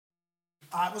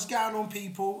Alright, what's going on,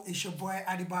 people? It's your boy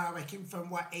Adebayo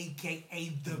Akinfenwa,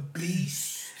 aka The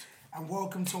Beast, and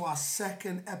welcome to our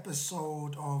second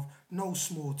episode of No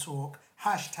Small Talk.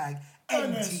 Hashtag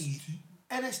NT.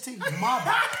 NST, my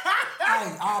bad.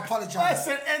 Hey, I apologise. I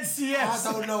said NCS.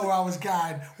 I don't know where I was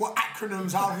going, what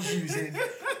acronyms I was using.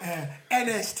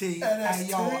 NST. Hey,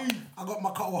 yo, I got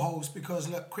my co-host because,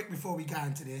 look, quick before we get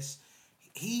into this,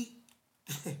 he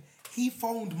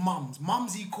phoned Mums.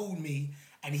 Mumsy called me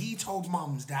and he told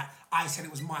Mums that I said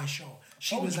it was my show.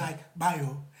 She was like,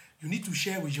 Bayo, you need to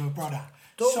share with your brother.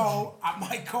 So,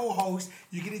 my co-host,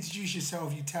 you can introduce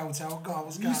yourself, you telltale. God,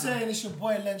 what's going on? You saying it's your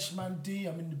boy LenchMan D,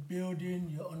 I'm in the building,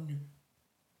 you're on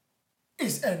the...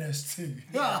 It's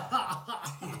NST. No,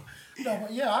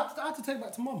 but yeah, I had to take it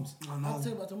back to Mums. I had to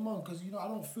take it back to Mum because, you know, I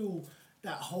don't feel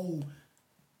that whole,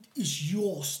 it's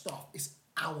your stuff, it's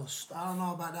our stuff. I don't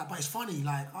know about that, but it's funny,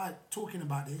 like, talking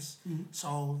about this,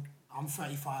 so I'm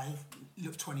 35, you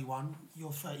look 21,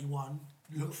 you're 31,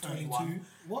 you look 31. 22.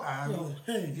 What?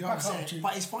 Hey, you know what I'm saying?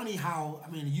 But it's funny how, I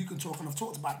mean, you can talk, and I've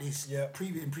talked about this in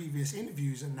previous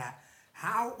interviews and that,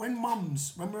 how when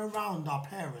we're around our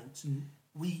parents,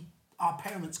 our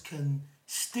parents can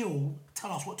still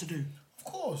tell us what to do. Of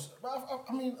course. But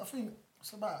I mean, I think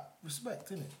it's about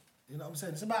respect, isn't it? You know what I'm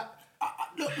saying? It's about...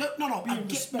 I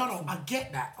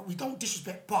get that. We don't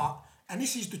disrespect, but, and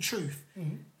this is the truth,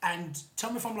 and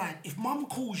tell me if I'm lying, if Mum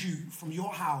calls you from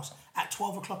your house at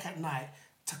 12 o'clock at night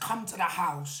to come to that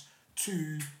house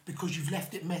because you've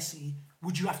left it messy,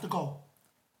 would you have to go?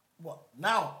 What?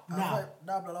 Now? Now,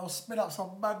 but I'll spit up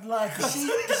some bad lie.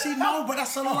 See, no, but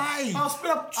that's a lie. I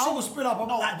will spit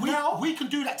up. We can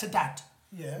do that to Dad.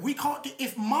 Yeah. We can't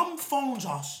if Mum phones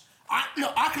us,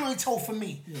 I can only tell for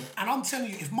me. Yeah. And I'm telling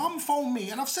you, if Mum phoned me,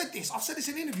 and I've said this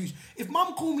in interviews, if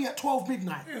Mum called me at 12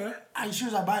 midnight, and she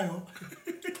was like, Bayo,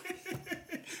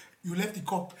 you left the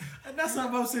cop. And that's how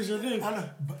Mum says your name. I know.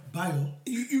 Bayo,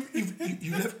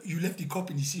 you left the cop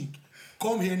in the sink.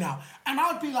 Come here now. And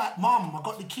I'd be like, Mum, I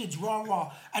got the kids, rah.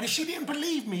 And if she didn't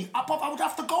believe me, I would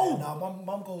have to go. Yeah,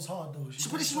 Mum goes hard though.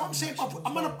 But this is what I'm saying.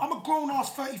 I'm a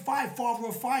grown-ass 35, father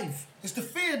of 5. It's the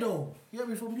fear though. You get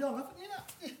me from young.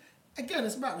 Again,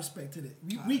 it's about respect, isn't it?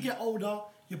 We get older,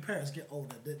 your parents get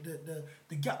older.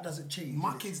 The gap doesn't change.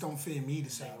 My kids don't fear me the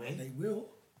same way. They will.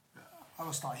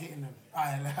 I'll start hitting them.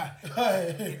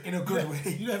 In a good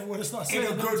way. You never want to start saying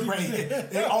in a good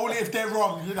way. Only if they're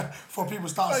wrong, you know, for people to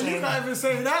start saying you're not even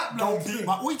saying that, man. Don't beat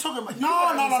my... What are you talking about?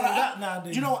 No.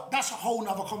 You know what? That's a whole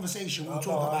nother conversation we'll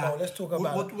talk about. No, let's talk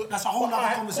about it. That's a whole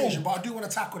nother conversation, but I do want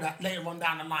to tackle that later on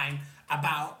down the line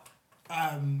about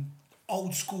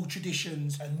old school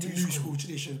traditions and new school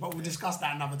traditions, but we'll discuss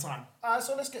that another time. Alright,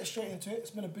 so let's get straight into it.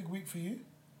 It's been a big week for you.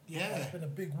 Yeah. It's been a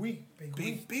big week.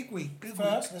 Big week.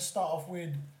 First, let's start off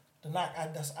with the Nike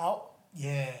ad that's out.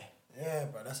 Yeah. Yeah,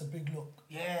 bro, that's a big look.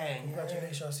 Yeah.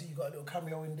 Congratulations. I see you got a little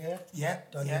cameo in there. Yeah.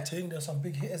 Done your thing. There's some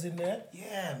big hitters in there.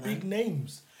 Yeah, man. Big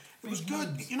names. It was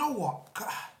good. You know what?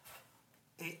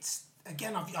 It's,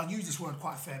 again, I've used this word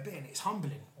quite a fair bit, and it's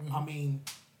humbling. I mean,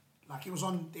 like, it was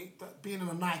on, being in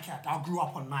a Nike ad, I grew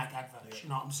up on Nike adverts, you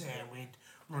know what I'm saying, with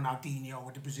Ronaldinho,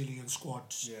 with the Brazilian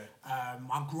squads. Yeah.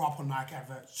 I grew up on Nike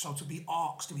adverts, so to be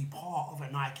asked to be part of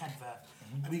a Nike advert,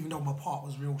 and even though my part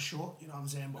was real short, you know what I'm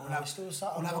saying, but we'll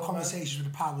have a conversation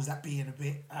with the powers that be in a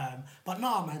bit. But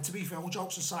nah, man, to be fair, all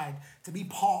jokes aside, to be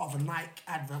part of a Nike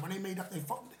advert, when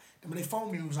they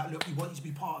phoned me and was like, look, we want you to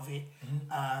be part of it.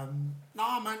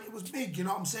 Nah, man, it was big, you know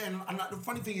what I'm saying? And like, the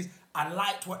funny thing is, I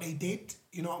liked what they did,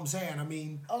 you know what I'm saying? I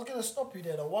mean... I was going to stop you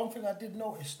there, though. One thing I did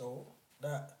notice, though,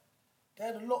 that they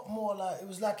had a lot more, like, it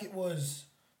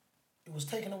was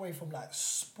taken away from, like,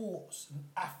 sports and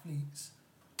athletes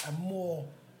and more,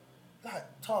 like,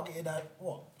 targeted at,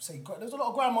 there's a lot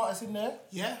of grime artists in there.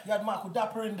 Yeah. You had Michael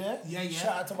Dapper in there. Yeah.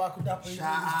 Shout out to Michael Dapper.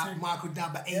 Shout out Michael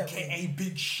Dapper, a.k.a.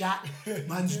 Big Shot.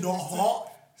 Man's not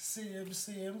hot. See him.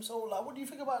 So, like, what do you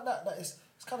think about that? That it's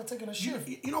kind of taking a shift.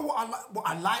 You know what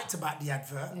I liked about the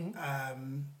advert?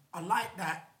 I liked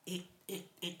that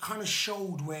it kind of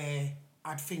showed where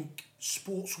I think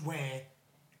sportswear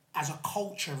as a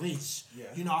culture is. Yeah.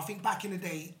 You know, I think back in the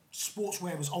day,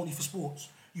 sportswear was only for sports.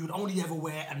 You would only ever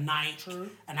wear a Nike,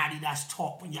 an Adidas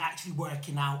top when you're actually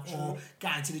working out or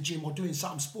going to the gym or doing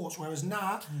something sports. Whereas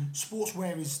now,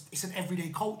 sportswear it's an everyday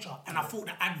culture. And I thought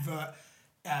the advert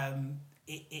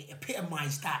it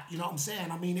epitomised that. You know what I'm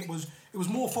saying? I mean, it was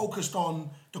more focused on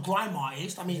the grime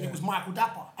artist. I mean, it was Michael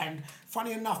Dapper. And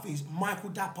funny enough is Michael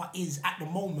Dapper is at the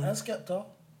moment... And Skepta.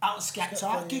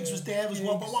 Skepta. Giggs was there as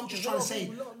well. But what I'm just trying to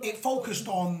say, it focused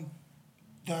on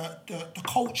the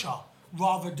culture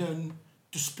rather than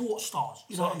the sports stars.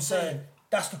 You know what I'm saying?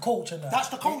 That's the culture now. That's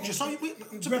the culture.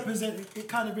 It represents. It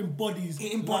kind of embodies.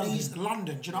 It embodies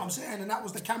London. Do you know what I'm saying? And that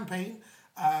was the campaign.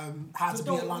 How to be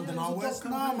a Londoner was.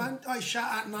 Nah, man. I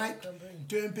shout out Nike,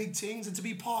 doing big things, and to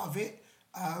be part of it.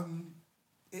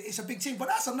 It's a big thing. But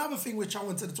that's another thing which I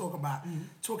wanted to talk about.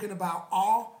 Talking about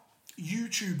our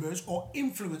YouTubers or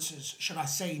influencers, should I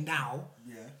say now?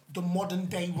 Yeah. The modern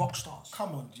day rock stars.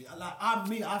 Come on, G. Like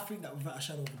I think that without a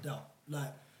shadow of a doubt.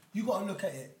 Like you got to look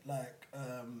at it. Like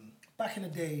back in the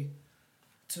day,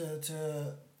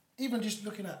 to even just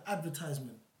looking at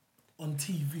advertisement on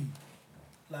TV,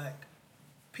 like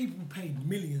people paid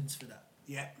millions for that.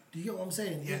 Yeah. Do you get what I'm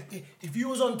saying? Yeah. If you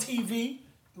was on TV,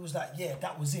 it was like, yeah,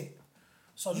 that was it.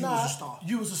 So you now was a star.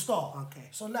 You was a star. Okay.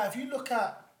 So now if you look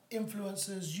at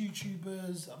influencers,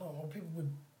 YouTubers, I don't know, people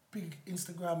with big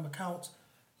Instagram accounts,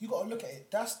 you got to look at it.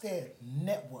 That's their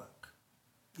network.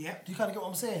 Yeah. Do you kind of get what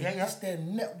I'm saying? Yeah. It's their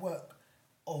network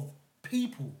of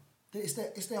people. It's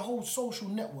their whole social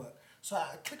network. So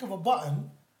at a click of a button,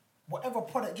 whatever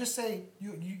product, just say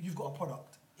you've got a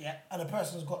product. Yeah. And a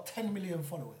person's got 10 million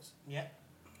followers. Yeah.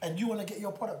 And you want to get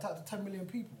your product out to 10 million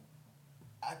people.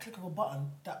 At a click of a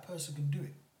button, that person can do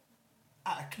it.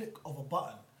 At a click of a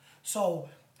button. So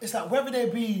it's like whether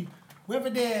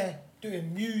they're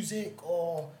doing music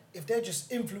or if they're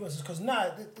just influencers, because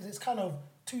now it's kind of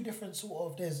two different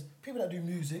sort of, there's people that do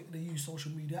music, they use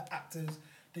social media, actors,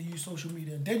 they use social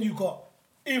media, and then you got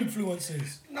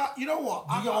influencers. No, you know what?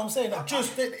 You get what I'm saying?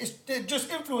 They're just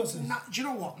influencers. Nah, do you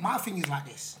know what? My thing is like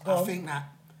this. Go I on. think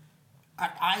that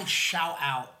I shout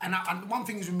out, and one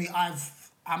thing is with me,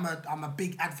 I'm a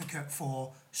big advocate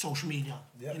for social media.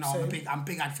 Yep, you know, I'm a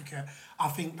big advocate. I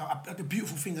think that the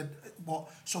beautiful thing that what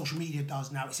social media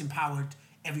does now, it's empowered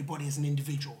everybody as an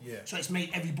individual. Yeah. So it's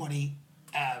made everybody,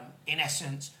 in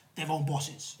essence, their own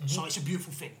bosses. Mm-hmm. So it's a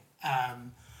beautiful thing.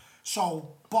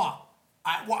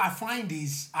 What I found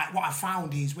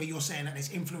is where you're saying that there's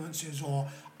influencers, or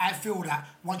I feel that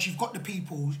once you've got the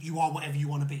people, you are whatever you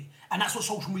want to be, and that's what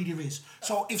social media is.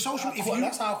 So that's why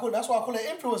I call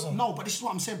it influencer. No, but this is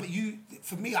what I'm saying. But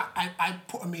for me, I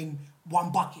put them in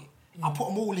one bucket. I put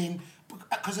them all in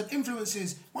because an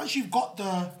influencers. Once you've got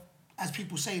as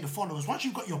people say, the followers. Once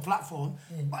you've got your platform,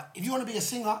 but if you want to be a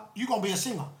singer, you're gonna be a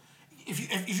singer.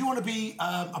 If you want to be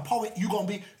a poet, you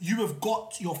have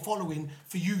got your following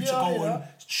for you to go and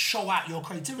show out your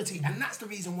creativity, and that's the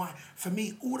reason why for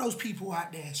me all those people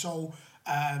out there. So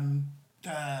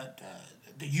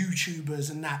the YouTubers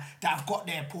and that have got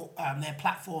their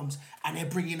platforms and they're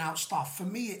bringing out stuff. For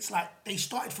me, it's like they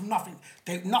started from nothing.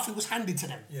 Nothing was handed to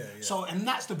them. Yeah. So and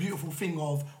that's the beautiful thing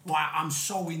of why I'm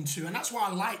so into, and that's why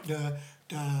I like the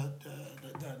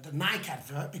Nike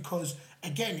advert, because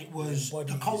again it was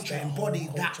the culture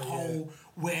embodied that whole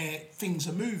where things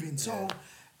are moving. So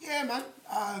yeah, man.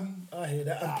 I hear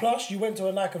that. And plus, you went to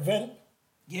a Nike event.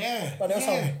 Yeah. But there's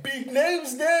some big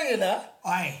names there, you know.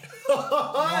 Aye.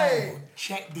 Aye.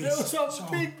 Check this. There were some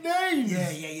big names.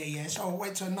 Yeah. So I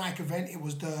went to a Nike event. It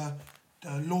was the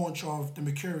launch of the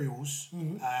Mercurials.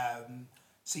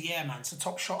 So yeah, man. So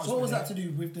top shotters. So what was that to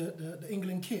do with the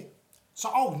England kit? So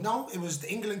it was the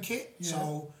England kit. Yeah.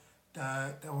 So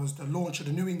there was the launch of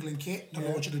the New England kit, the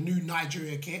launch of the new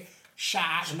Nigeria kit. Shout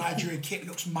out, the Nigeria kit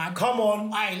looks mad. Come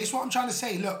on. Aye, this is what I'm trying to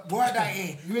say. Look, word out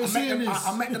here.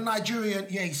 I met the Nigerian,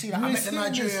 you see that? I met the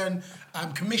Nigerian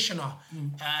commissioner.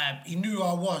 He knew who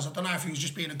I was. I don't know if he was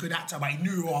just being a good actor, but he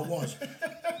knew who I was.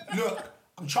 Look,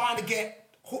 I'm trying to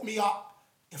hook me up.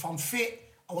 If I'm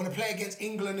fit, I want to play against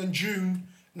England in June.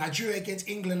 Nigeria against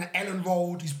England at Ellen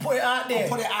Road. He's put it out there. I'll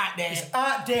put it out there. It's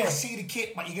out there. I see the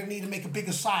kit, but you're going to need to make a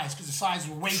bigger size because the size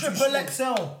is way too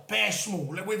small. XL. Bare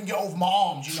small. Let me even get over my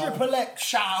arms, you know. Triple X.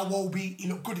 Shout out Wolby. He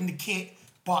looked good in the kit,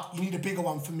 but you need a bigger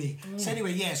one for me. So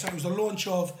anyway, so it was the launch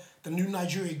of the new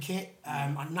Nigeria kit.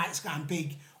 And Nike's going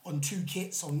big on two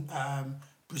kits, on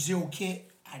Brazil kit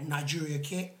and Nigeria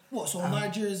kit. What, so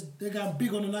they're going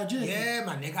big on the Nigeria kit? Yeah,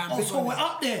 man, they're going big so we're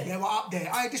up there? Yeah, we're up there.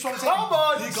 This is what I'm saying. Come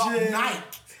on, you got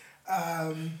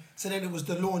Nike. So then it was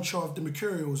the launch of the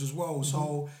Mercurials as well.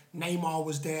 So Neymar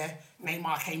was there.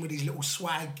 Neymar came with his little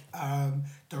swag.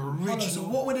 The original. So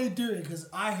what were they doing? Because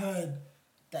I heard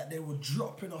that they were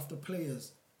dropping off the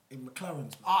players in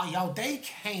McLaren's. They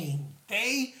came.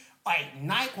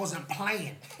 Nike wasn't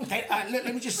playing.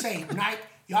 Let me just say, Nike,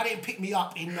 y'all didn't pick me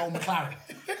up in no McLaren.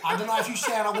 I don't know if you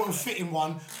said I wouldn't fit in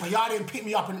one, but y'all didn't pick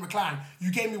me up in the McLaren.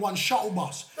 You gave me one shuttle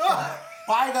bus.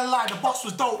 But I ain't gonna lie, the bus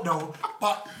was dope though.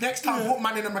 But next time, put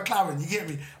man in a McLaren, you get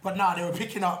me? But nah, they were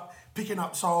picking up,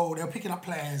 so they were picking up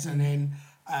players, and then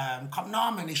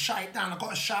man, they shut it down. I got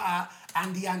to shout out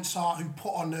Andy Ansar, who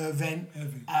put on the event.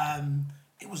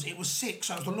 It was sick.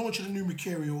 So it was the launch of the new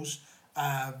Mercurials.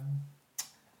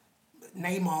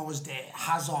 Neymar was there,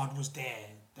 Hazard was there,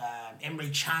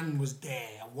 Emre Can was there,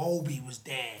 Iwobi was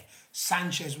there,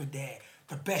 Sanchez was there.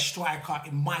 The best striker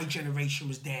in my generation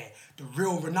was there. The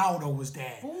real Ronaldo was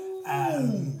there.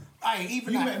 You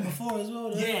met him before as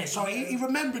well. Yeah, so he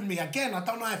remembered me. Again, I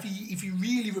don't know if he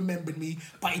really remembered me,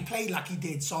 but he played like he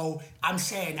did. So I'm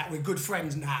saying that we're good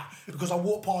friends now because I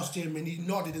walked past him and he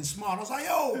nodded and smiled. I was like,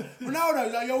 yo, Ronaldo.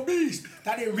 He's like, yo, beast.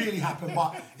 That didn't really happen,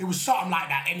 but it was something like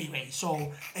that anyway.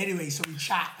 So we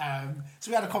chat.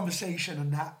 So we had a conversation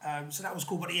and that. So that was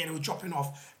cool. But yeah, they were dropping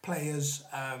off players.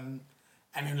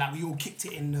 And then like we all kicked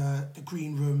it in the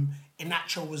green room.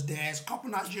 Inacho was there. There's a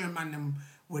couple of Nigerian man them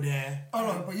were there. Oh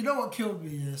no, but you know what killed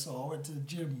me? Yeah, so I went to the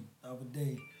gym the other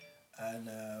day, and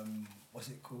what's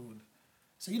it called?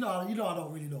 So you know I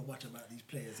don't really know much about these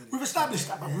players. Innit? We've established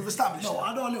that, man. We've established that. No,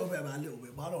 I know a little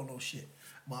bit, but I don't know shit.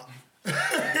 But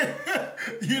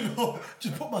you know,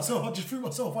 I just threw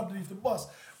myself underneath the bus.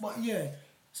 But yeah,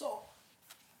 so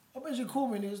I mentioned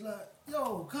called me and he was like,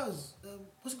 "Yo, cuz,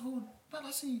 what's it called? Man,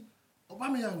 I see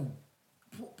Aubameyang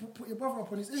put your brother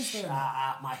up on his Instagram." Shout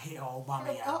out my hero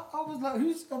Aubameyang. I was like,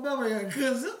 who's Aubameyang?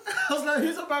 Cause I was like,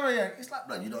 who's Aubameyang? It's like,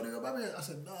 blood, you don't know Aubameyang? I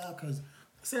said, nah, cause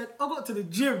I said, I got to the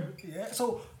gym, yeah.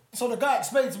 So the guy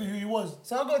explained to me who he was.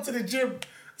 So I got to the gym.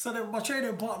 So then my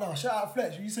training partner, shout out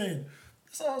Fletch, what you saying?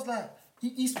 So I was like,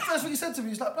 first thing he said to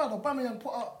me, he's like, blood, Aubameyang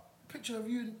put up a picture of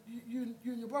you and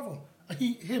your brother.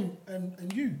 Him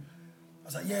and you. I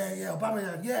was like, yeah,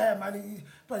 Aubameyang, yeah, man,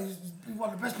 he's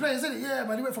one of the best players, isn't it? Yeah,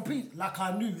 man, he went for peace. Like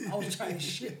I knew, I was chatting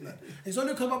shit, man. It's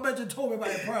only because my mentor told me about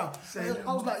it prior.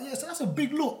 I was like, yeah, so that's a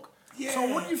big look. Yeah.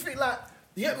 So what do you think, like,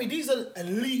 you get me, these are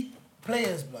elite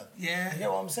players, blood. Yeah. You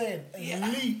get what I'm saying?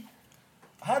 Elite.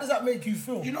 How does that make you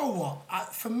feel? You know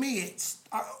what? For me, it's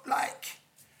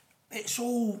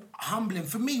all humbling.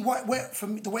 For me,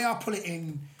 the way I put it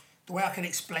in, the way I can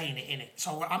explain it, innit?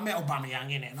 So I met Aubameyang,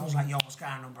 innit? And I was like, yo, what's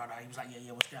going on, brother? He was like,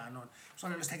 yeah, what's going on? So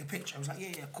let's take a picture. I was like,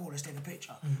 yeah, cool, let's take a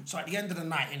picture. So at the end of the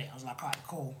night, innit, I was like, all right,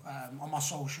 cool. On my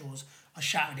socials, I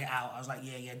shouted it out. I was like,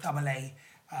 yeah, double A,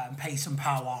 pace and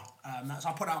power. So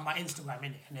I put it on my Instagram,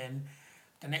 innit? And then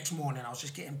the next morning, I was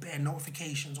just getting bare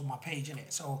notifications on my page,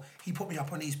 innit? So he put me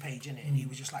up on his page, innit? And he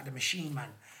was just like the machine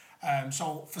man.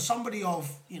 So for somebody of,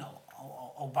 you know,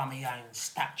 Aubameyang's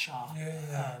stature,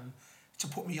 to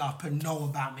put me up and know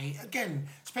about me. Again,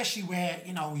 especially where,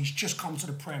 you know, he's just come to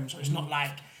the Prem, so it's not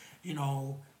like, you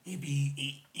know,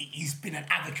 he's been an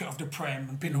advocate of the Prem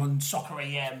and been on Soccer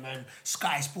AM and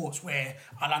Sky Sports where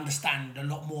I'll understand a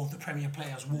lot more of the Premier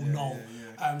players will know.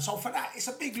 So for that, it's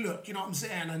a big look, you know what I'm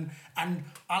saying? And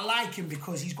I like him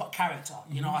because he's got character.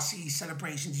 You know, I see his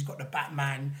celebrations, he's got the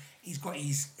Batman, he's got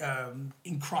his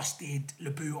encrusted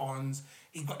Louboutins,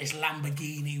 he's got this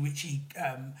Lamborghini, which he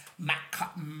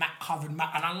matte covered, and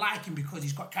I like him because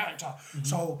he's got character.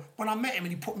 So when I met him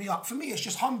and he put me up, for me it's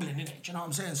just humbling, isn't it? Do you know what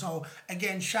I'm saying? So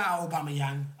again, shout out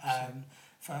Aubameyang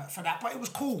for that. But it was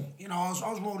cool. You know, I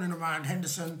was rolling around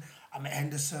Henderson. I met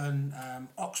Henderson.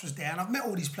 Ox was there, and I've met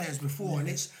all these players before. And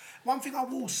it's one thing I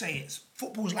will say is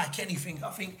football's like anything. I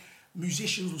think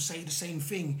musicians will say the same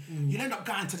thing. You'll end up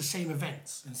going to the same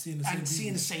events and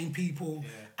seeing the same people.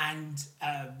 And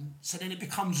so then it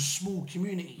becomes a small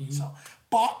community. So,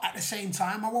 but at the same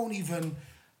time, I won't even.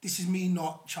 This is me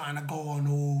not trying to go on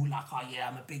all like, oh yeah,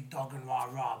 I'm a big dog and rah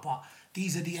rah. But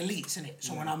these are the elites, innit?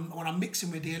 So when I'm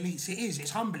mixing with the elites, it's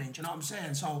humbling. Do you know what I'm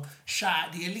saying? So shout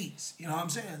out the elites. You know what I'm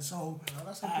saying? So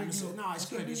that's a big deal. No, it's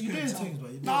good. It's you're good. doing things, bro.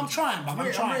 No, I'm trying, bruv.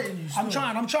 I'm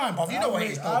trying, bruv. You know what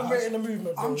it is, though. I'm rating the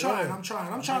movement. I'm trying. I'm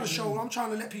trying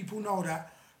to let people know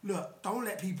that. Look, don't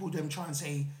let people them try and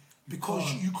say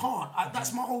because you can't.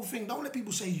 That's my whole thing. Don't let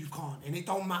people say you can't, and it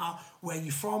don't matter where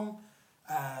you're from.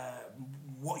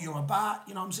 What you're about,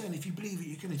 you know what I'm saying? If you believe it,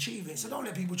 you can achieve it. So don't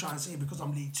let people try and say because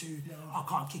I'm League 2, I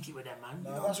can't kick it with them, man.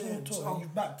 No, that's real talk. So,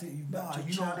 you've backed it. You've backed it.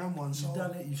 You know them ones. You've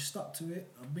done it. You've stuck to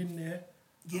it. I've been there.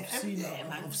 Yeah,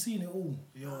 man. I've seen it all.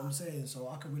 You know what I'm saying? So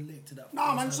I can relate to that.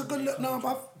 No, man, it's a good look. No,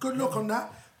 bruv. Good look on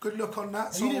that. Good look on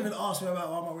that. So, you didn't even ask me about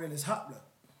why am I wearing this hat, bro.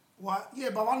 What? Yeah,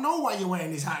 but I know why you're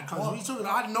wearing this hat. Cause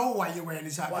I know why you're wearing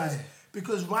this hat. Why?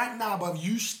 Because right now, bruv,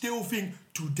 you still think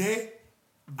today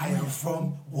I am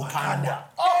from Wakanda.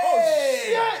 Oh,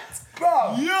 shit!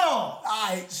 Bro! Yo!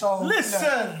 Alright, so...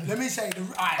 Listen! Let me say...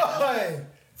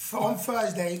 On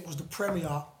Thursday was the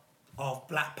premiere of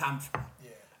Black Panther.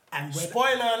 Yeah. And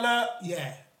spoiler alert!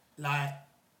 Yeah. Like...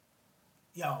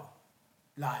 Yo.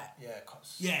 Like... Yeah,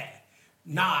 cuz... Yeah.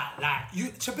 Nah,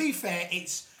 like... To be fair,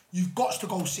 you've got to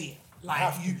go see it.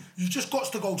 Like, you just got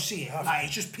to go see it. Like,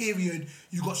 it's just period.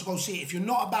 You got to go see it. If you're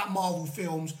not about Marvel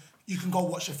films... you can go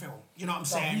watch the film. You know what I'm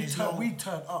saying? We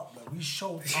turned up, man. We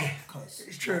showed up, cuz.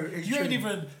 It's true. It's you true. ain't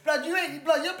even, blood. You're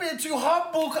being too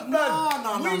humble, blood.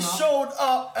 No. We showed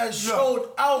up and showed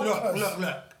out.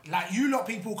 Look. Like you lot,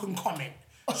 people can comment.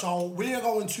 So we're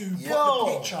going to put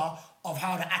the picture of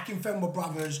how the Akinfenwa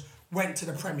brothers went to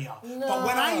the premiere. No. But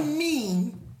when I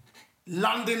mean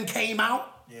London came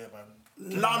out,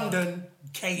 London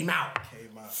came out.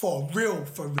 For real.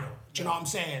 Do you know what I'm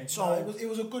saying? So it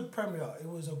was a good premiere. It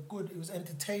was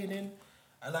entertaining,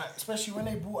 and like especially when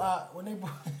they brought out the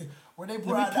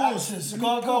actors. Go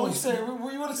on,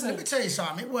 what you want to say? Let me tell you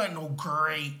something. It weren't no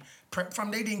great.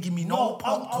 They didn't give me no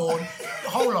popcorn.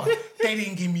 Hold on. They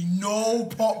didn't give me no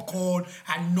popcorn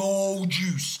and no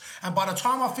juice. And by the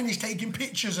time I finished taking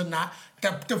pictures and that,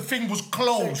 the thing was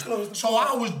closed. So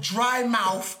I was dry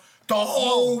mouth the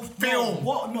whole film.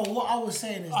 What I was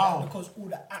saying is that because all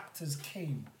the actors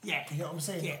came. Yeah. You know what I'm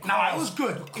saying? Yeah. No, it was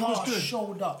good. It was good.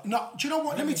 Showed up. No, do you know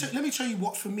what? Let me tell you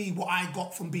what, for me, what I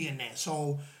got from being there.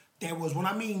 So there was, when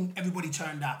I mean everybody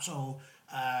turned up, so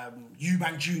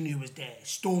Eubank Jr. was there,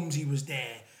 Stormzy was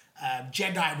there,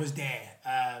 Jedi was there.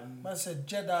 Man said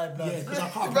Jedi, blood. Yeah, because I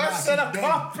can't pronounce his name.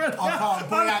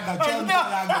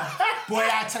 Boy,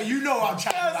 I tell you, know what I'm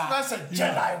chatting about. Man said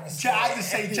Jedi was there. I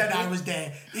just say Jedi was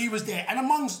there. He was there. And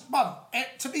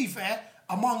to be fair,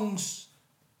 I've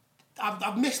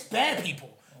missed bare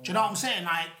people. Do you know what I'm saying?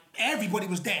 Like, everybody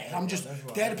was there.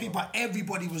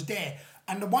 Everybody was there.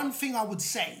 And the one thing I would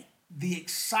say, the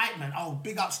excitement.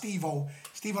 Big up Steve-O.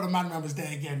 Steve-O the man was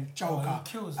there again. Joker.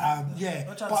 He kills yeah.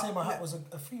 I'm trying to say my hat was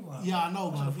a female. Yeah, I know,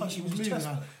 man. He was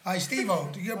moving. Hey,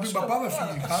 Steve-O, you're going to bring my brother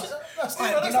for you, cuz. That's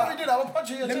what we did. I will punch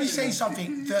you. Let me say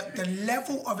something. The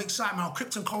level of excitement.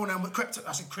 Krypton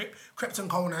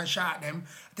Conan, shout out them.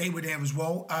 They were there as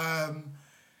well.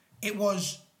 It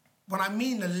was, when I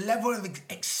mean the level of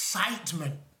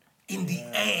excitement in the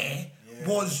air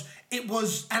was, and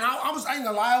I ain't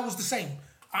gonna lie, I was the same.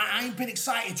 I ain't been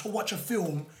excited to watch a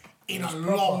film in a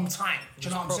long time. Do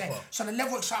you know what I'm saying? So the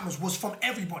level of excitement was from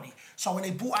everybody. So when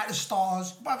they brought out the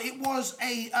stars, but it was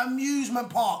a amusement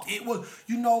park. It was,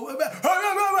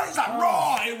 it's like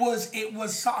raw. It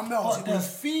was something else. But the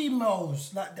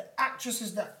females, like the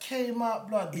actresses that came out,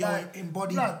 blood, like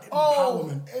embodied blood,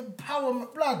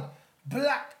 empowerment, blood.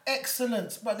 Black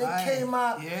excellence, but they came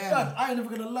out. Yeah. Blood, I ain't never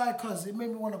gonna lie, cuz it made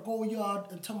me want to go yard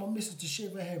and tell my missus to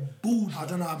shave her hair bald. I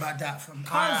don't know about that.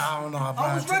 I don't know about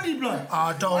I was ready, blood.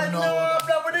 I don't know.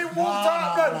 Blood, when they walked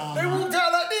out, blood, they walked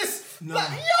out like this. No.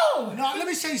 Like, yo! No, let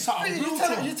me say something. You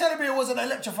telling me it wasn't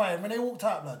electrifying when they walked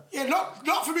out, blood? Yeah,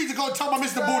 not for me to go and tell my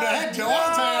Mr. Bald head, Joe.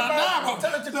 I'll tell you that now, bro.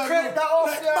 Tell her to credit that off,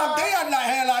 Man, they had like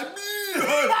hair like me.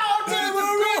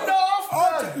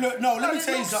 Look, no, let me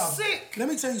tell you something. Sick. Let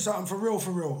me tell you something for real.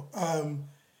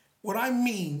 What I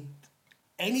mean,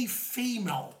 any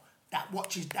female that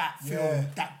watches that film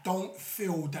that don't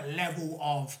feel the level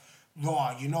of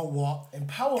raw, you know what? That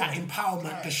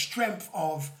empowerment, the strength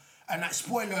of, and that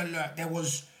spoiler alert, there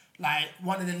was like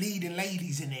one of the leading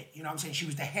ladies in it, you know what I'm saying? She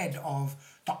was the head of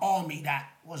the army that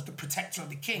was the protector of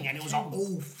the king, and it was an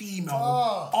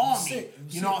all-female army.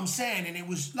 You know what I'm saying? And it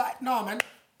was like, no, man,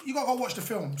 you gotta go watch the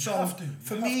film. So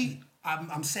for me,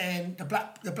 I'm saying the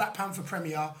Black Panther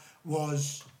premiere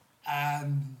was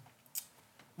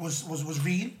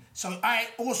real. So I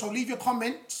also leave your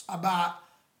comments about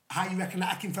how you reckon the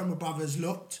Akinfenwa brothers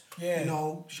looked. Yeah. You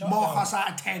know, mark us out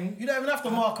of 10. You don't even have to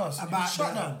mark us.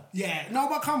 Shut down. Yeah. No,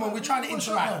 but come on, we're trying to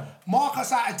interact. Mark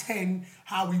us out of 10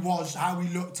 how we looked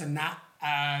and that.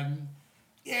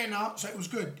 So it was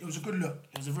good. It was a good look.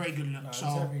 It was a very good look. No,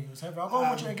 it was heavy. I'll go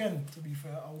and watch it again, to be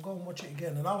fair. I'll go and watch it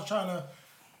again. And I was trying to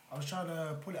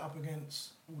put it up against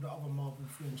all the other Marvel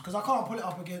films. Because I can't put it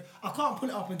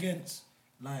up against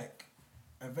like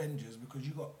Avengers, because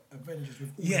you got Avengers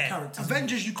with all the characters.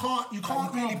 Avengers, you can't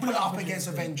really put it up against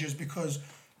Avengers, because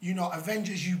you know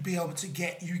Avengers, you be able to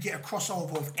get a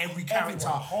crossover of every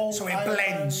character, so it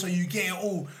blends, so you get it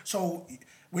all. So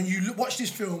when you watch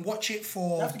this film, watch it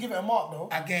for. You have to give it a mark though.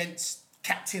 Against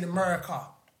Captain America,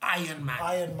 Iron Man,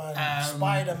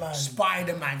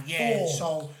 Spider-Man, yeah.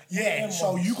 Thor.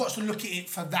 So you got to look at it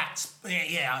for that.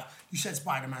 Yeah. You said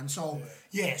Spider-Man, so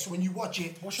so when you watch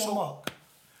it, what's your mark?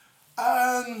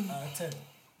 10.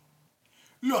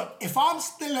 Look, if I'm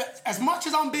still as much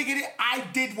as I'm big in it, I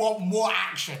did want more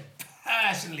action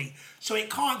personally. So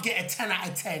it can't get a 10 out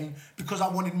of 10 because I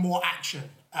wanted more action.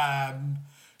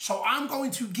 So I'm going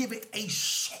to give it a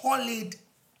solid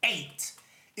 8.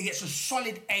 It gets a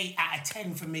solid 8 out of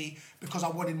 10 for me because I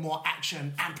wanted more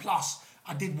action, and plus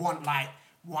I did want like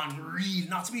one real.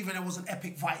 Not to be fair, there was an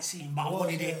epic fight scene, but I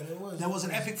wanted it. There was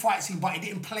an epic fight scene, but it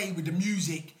didn't play with the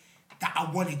music that I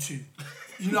wanted to.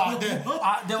 You know,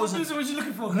 there was. What was you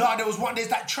looking for? No, there was one. There's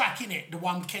that track in it, the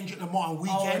one with Kendrick Lamar on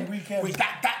Weekend. Weekend. Which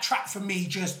that track for me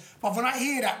just. But when I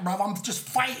hear that, bruv, I'm just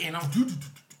fighting. You know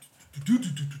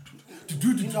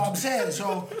what I'm saying?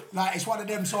 So like, it's one of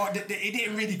them. So it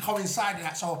didn't really coincide with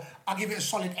that. So I'll give it a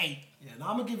solid 8. Yeah, no,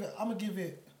 I'm gonna give it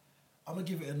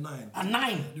a 9. A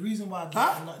 9. The reason why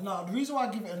the reason why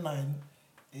I give it a 9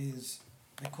 is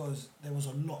because there was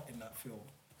a lot in that film.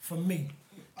 For me,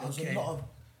 there was a lot of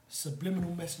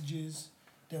subliminal messages.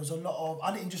 There was a lot of.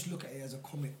 I didn't just look at it as a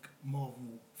comic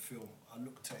Marvel film. I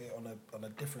looked at it on a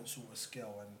different sort of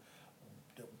scale and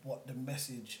what the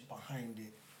message behind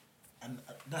it. And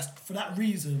that's for that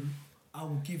reason, I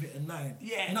will give it a 9.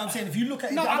 Yeah. You know what I'm saying? If you look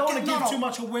at it, I don't want to give too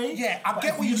much away. Yeah, I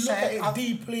get what you say. Look at it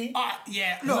deeply.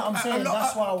 Yeah, you know what I'm saying?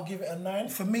 That's why I'll give it a 9.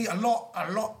 For me, a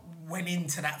lot went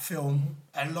into that film.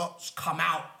 A lot's come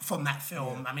out from that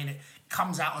film. Yeah. I mean, it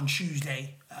comes out on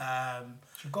Tuesday.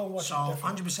 So go watch it. So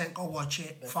 100% go watch it.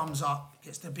 Definitely. Thumbs up.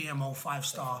 Gets the BMO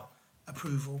 5-star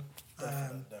approval.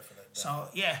 Definitely. So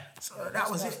yeah, so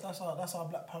that was it. That's our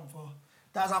Black Panther.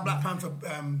 That's our Black Panther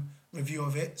review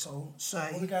of it. So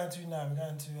what are we going to now? We're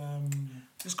going to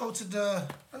let's go to the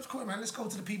Let's go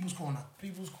to the People's Corner.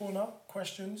 People's Corner.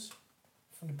 Questions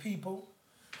from the people.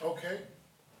 Okay.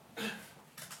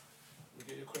 We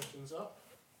get your questions up.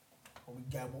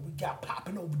 What we got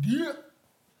popping over there?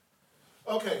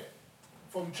 Okay.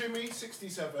 From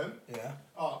Jimmy67. Yeah.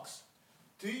 Asks,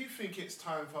 do you think it's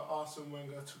time for Arsene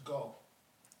Wenger to go?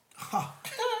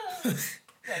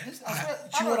 Yeah, do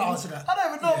you want to answer that? I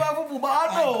don't even know about football, but I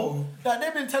know that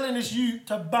they've been telling this youth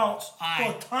to bounce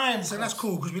for time. So that's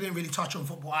cool because we didn't really touch on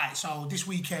football. Alright, so this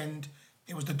weekend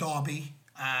it was the derby.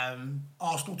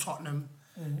 Arsenal, Tottenham.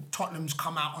 Tottenham's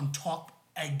come out on top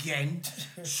again.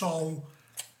 So,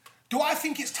 do I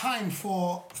think it's time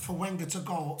for Wenger to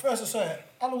go? First, I say,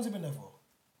 how long has he been there for?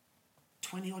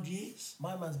 20 odd years.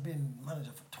 My man's been manager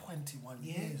for 21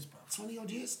 years, bro. 20 odd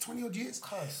years.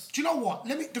 Cuz. Do you know what?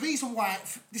 The reason why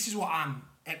this is what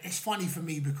it's funny for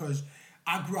me because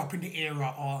I grew up in the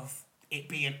era of it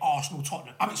being Arsenal,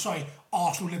 Tottenham.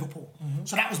 Arsenal, Liverpool.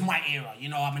 So that was my era. You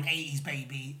know, I'm an 80s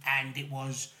baby, and it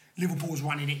was Liverpool was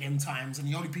running it them times, and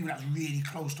the only people that was really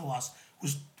close to us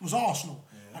was Arsenal.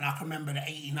 Yeah. And I can remember the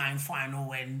 '89 final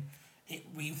when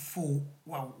we thought,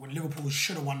 when Liverpool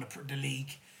should have won the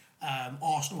league.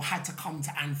 Arsenal had to come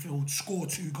to Anfield, score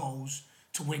 2 goals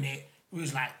to win it. It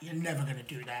was like, you're never going to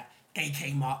do that. They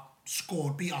came up,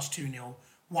 scored, beat us 2-0,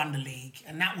 won the league.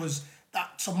 And that was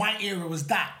that. So my era was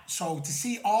that. So to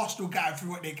see Arsenal going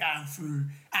through what they're going through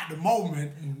at the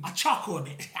moment, I chuckle on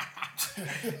it.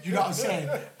 You know what I'm saying?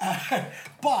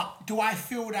 But do I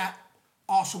feel that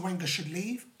Arsene Wenger should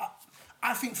leave?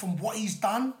 I think from what he's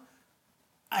done,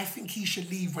 I think he should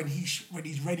leave when he's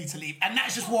ready to leave, and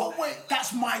that's just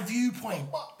that's my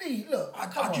viewpoint. But me, look,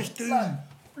 I just do. Like,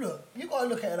 look, you gotta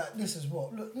look at it like this as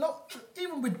well. Look, not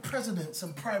even with presidents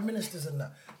and prime ministers and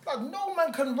that. Like, no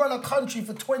man can run a country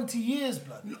for 20 years,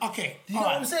 blood. Okay, you know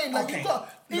what I'm saying? Like, you got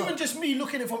even just me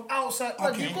looking at it from outside.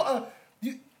 Like, you gotta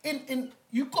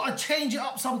you gotta change it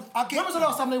up. When was the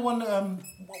last time they won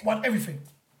everything?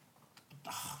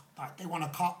 Like they won a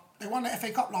cup. They won the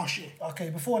FA Cup last year. Okay,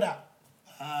 before that.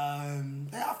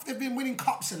 They've been winning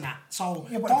cups and that. So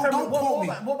yeah, don't quote me.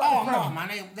 What about no, man,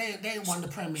 they ain't won the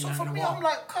Premier League. So for me, I'm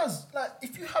like, cuz, like,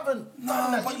 if you haven't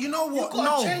done that, but you know what? You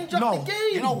gotta change up the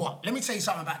game. You know what? Let me tell you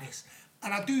something about this.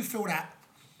 And I do feel that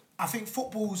I think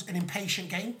football's an impatient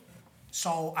game.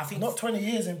 So I think not 20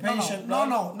 years impatient.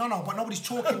 No. But nobody's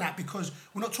talking that because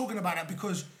we're not talking about that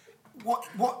because what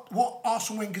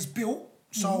Arsene Wenger's built.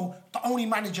 So the only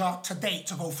manager to date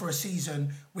to go for a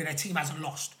season where their team hasn't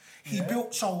lost. He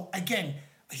built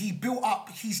up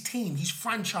his team, his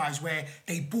franchise where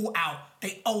they bought out,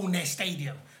 they own their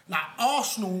stadium. Like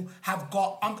Arsenal have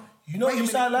got. You know what you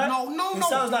sound like? No. It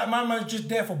sounds like my man's just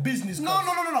there for business.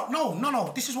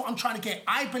 No. This is what I'm trying to get.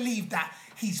 I believe that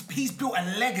he's built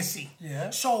a legacy.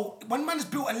 Yeah. So when man's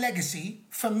built a legacy,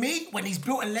 for me, when he's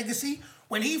built a legacy,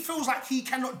 when he feels like he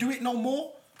cannot do it no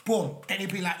more, boom, then he'll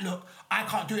be like, look, I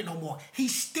can't do it no more. He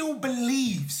still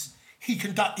believes he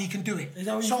can do it. Is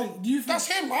that what you think? Do you think that's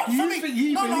him, right? Do you think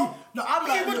he believes? No, I'm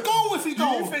like, he would go if he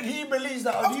goes. Do you think he believes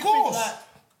that? Of course.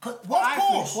 What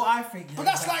I think. But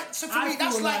that's like, so for me,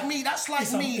 that's like me. That's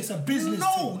like me. It's a business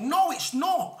thing. No, it's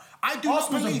not. I do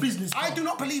not believe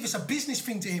it's a business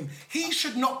thing to him. He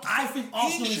should not. I think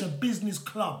Arsenal is a business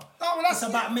club. No, well, it's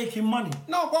about making money.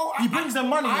 No, well, he brings the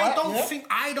money.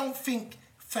 I don't think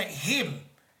for him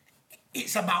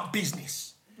it's about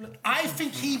business. I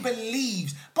think he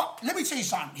believes. But let me tell you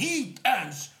something. He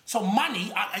earns some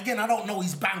money. Again, I don't know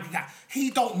his bank account. He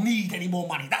don't need any more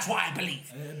money. That's what I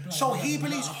believe. So he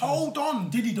believes. Hold on.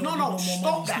 Diddy don't need no more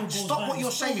stop money. that. Stop what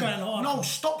you're saying. No,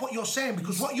 stop what you're saying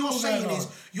because what you're saying is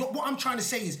what I'm trying to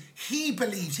say is he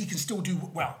believes he can still do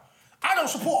well. I don't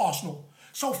support Arsenal.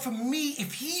 So for me,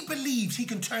 if he believes he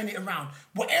can turn it around,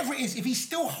 whatever it is, if he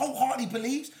still wholeheartedly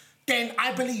believes, then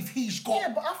I believe he's got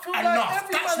Yeah, but I feel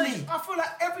enough. like I feel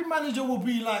like every manager will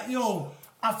be like, yo,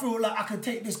 I feel like I can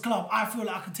take this club. I feel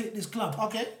like I can take this club.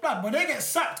 Okay. Right, but they get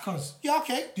sacked, cuz. Yeah,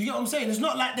 okay. Do you get what I'm saying? It's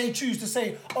not like they choose to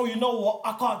say, oh, you know what?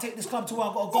 I can't take this club to where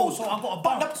I got to go, so I got to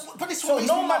bounce. But this is so what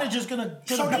no manager's gonna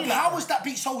so be the like powers that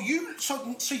be. So you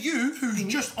who's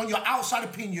just on your outside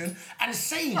opinion and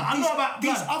saying I know about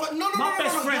these other my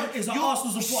best friend is an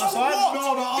Arsenal supporter, so I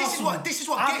know about Arsenal. This is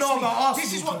what I gets know me. about Arsenal,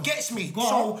 This is what gets me. Go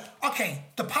So on. okay,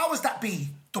 the powers that be,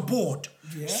 the board.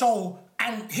 Yeah. So.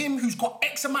 And him who's got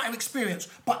X amount of experience,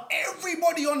 but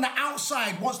everybody on the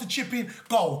outside wants to chip in,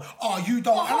 go, oh, you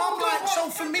don't. And I'm like, so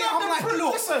for me, I'm like,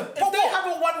 look. Listen, if they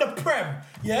haven't won the Prem,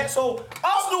 yeah, so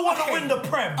Arsenal want to win the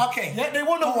Prem. Okay. Yeah, they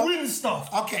want to win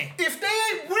stuff. Okay. If they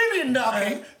ain't winning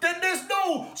that, then there's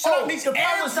no... So that means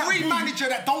every manager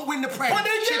that don't win the Prem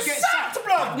should get sacked,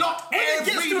 blood. Not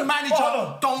every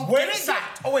manager don't get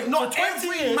sacked. Oh, wait, not for 20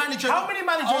 every years, manager. How many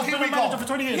managers have been a manager for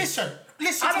 20 years?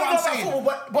 Listen I to don't what know I'm saying.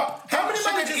 about football, but how many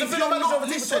managers have been a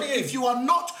manager for 20 years? If you are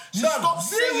not, stop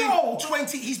saying Zero.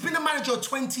 20. He's been a manager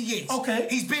 20 years. Okay.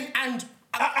 He's been, and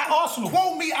at Arsenal.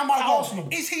 Quote me, am I At wrong? Arsenal.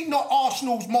 Is he not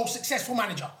Arsenal's most successful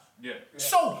manager? Yeah.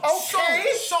 So,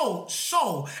 Okay.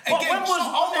 so, But again, when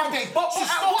was- so at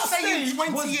stop what saying stage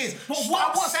 20 was- years. but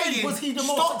Stop what stage saying, was he the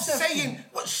most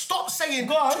stop saying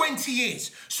Go on. 20 years.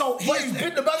 So But he's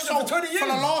been the manager for 20 For years. the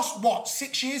last,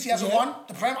 6 years, he hasn't won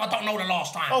the Prem? I don't know the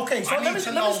last time. Okay, so let me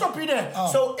stop you there.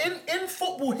 So in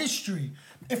football history,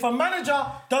 if a manager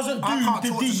doesn't do I can't the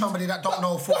talk to deeds... somebody that don't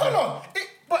know football. Hold on.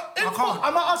 But in football,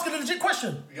 I'm not asking a legit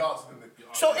question. You answered them.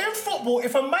 So in football,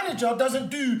 if a manager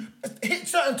doesn't hit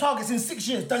certain targets in 6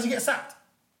 years, does he get sacked?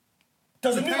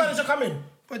 Does a new manager come in?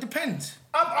 But it depends.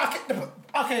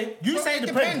 Okay, you say it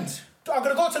depends. I'm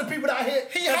gonna go to the people that I hear.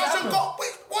 He hasn't got.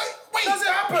 Wait. Does it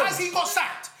happen? Has he got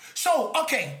sacked? So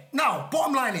okay. Now,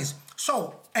 bottom line is.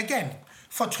 So again,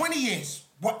 for 20 years,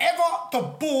 whatever the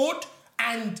board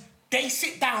and they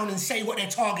sit down and say what their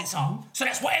targets are. So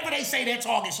that's whatever they say their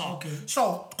targets are. Okay.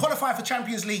 So qualify for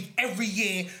Champions League every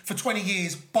year for 20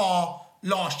 years, bar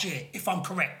last year, if I'm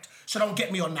correct. So don't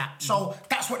get me on that. So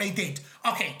that's what they did.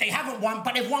 Okay, they haven't won,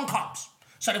 but they've won cups.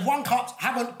 So they've won cups,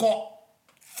 haven't got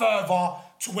further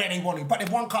to where they wanted, but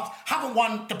they've won cups, haven't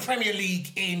won the Premier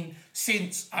League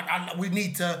since. We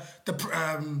need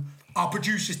our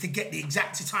producers to get the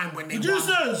exact time when they won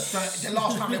the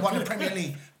last time they won the Premier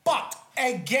League. But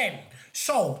again,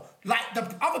 so like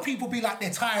the other people be like they're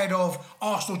tired of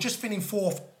Arsenal just finishing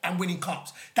fourth and winning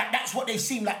cups. That's what they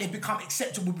seem like they've become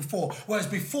acceptable before. Whereas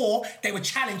before they were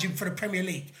challenging for the Premier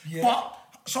League. Yeah. But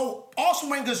so Arsene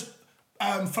Wenger's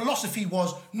philosophy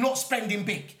was not spending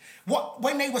big.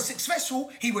 When they were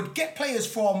successful, he would get players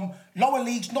from lower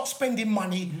leagues, not spending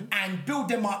money, and build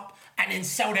them up and then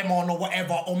sell them on or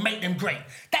whatever, or make them great.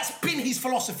 That's been his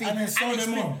philosophy. And then sell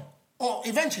them on. Or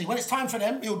eventually, when it's time for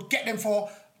them, he'll get them for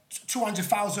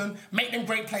 200,000, make them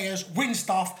great players, win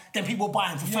stuff, then people buy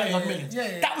them for 30 odd million.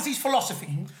 That was his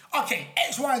philosophy. Okay,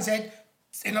 X, Y, and Z.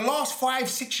 In the last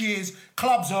 5-6 years,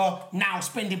 clubs are now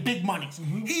spending big money.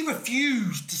 He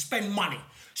refused to spend money.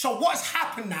 So what's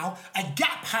happened now, a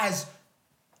gap has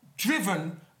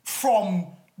driven from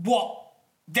what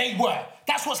they were.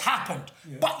 That's what's happened.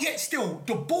 Yeah. But yet still,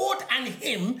 the board and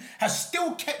him has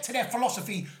still kept to their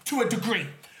philosophy to a degree.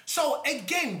 So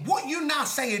again, what you're now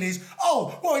saying is,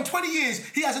 oh, well, in 20 years,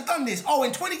 he hasn't done this. Oh,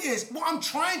 in 20 years, what I'm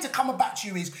trying to come back to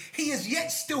you is, he has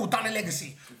yet still done a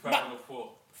legacy. 2004.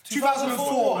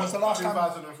 2004 was the last time.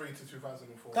 2003 to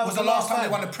 2004. That was the last time they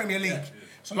won the Premier League. Yeah.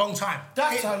 It's a long time.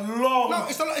 That's a long. No,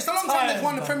 it's a long time they've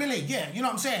won the Premier League. Yeah, you know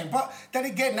what I'm saying. But then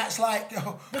again, that's like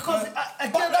because when I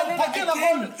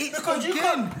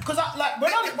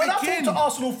talk to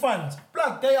Arsenal fans,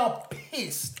 blood, they are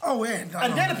pissed. Oh yeah,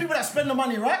 and they're the people that spend the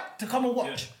money, right, to come and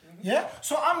watch. Yeah.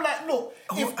 So I'm like, look,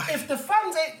 if the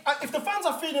fans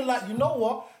are feeling like, you know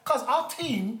what, because our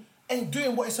team ain't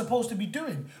doing what it's supposed to be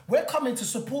doing. We're coming to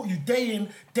support you day in,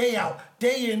 day out,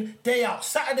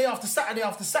 Saturday after Saturday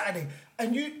after Saturday,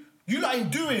 and you lot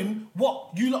ain't doing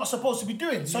what you lot are supposed to be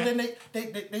doing. So then they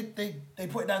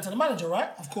put it down to the manager,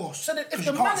 right? Of course. So then if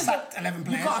the manager, can't sack 11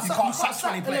 players, you can't sack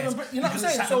 20 players. You know what I'm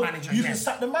saying? So you can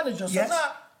sack the manager. So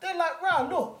now they're like, right,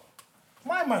 look,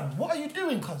 My man, what are you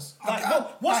doing, cuz? Like,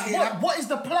 I hear that. what is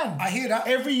the plan? I hear that.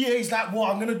 Every year he's like, well,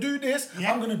 I'm going to do this,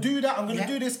 Yeah. I'm going to do that, I'm going to Yeah.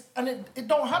 do this, and it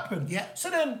don't happen. Yeah.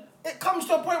 So then it comes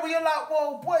to a point where you're like,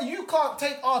 well, boy, you can't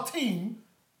take our team,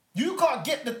 you can't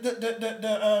get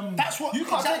That's what you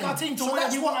can't take our team to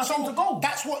where you want our team to go.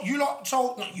 That's what you lot.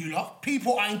 So not you lot.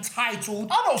 People are entitled.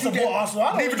 I don't to support their- Arsenal. I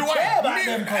don't Neither even do care I. about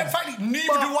Neither, them, cuz. in fact, neither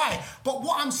do I. But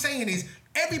what I'm saying is,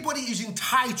 everybody is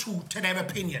entitled to their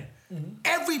opinion.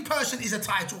 Every person is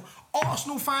entitled.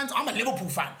 Arsenal fans. I'm a Liverpool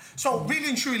fan. So really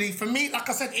and truly, for me, like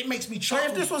I said, it makes me So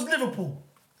chuckle. if this was Liverpool,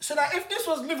 if this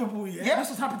was Liverpool, this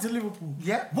was happening to Liverpool,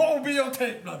 what would be your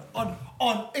take, blood,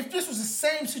 on if this was the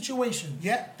same situation,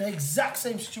 the exact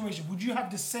same situation, would you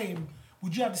have the same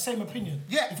opinion?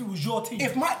 Yeah. If it was your team.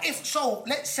 So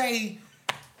let's say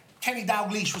Kenny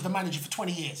Dalglish was the manager for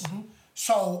 20 years.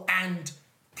 So and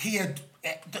he had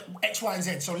X, Y, and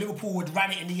Z. So Liverpool would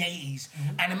ran it in the 80s,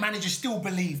 and the manager still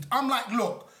believed. I'm like,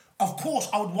 look, of course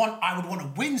I would want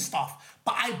to win stuff,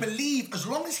 but I believe as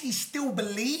long as he still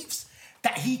believes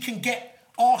that he can get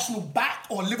Arsenal back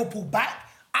or Liverpool back,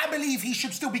 I believe he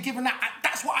should still be given that.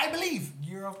 That's what I believe.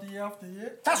 Year after year after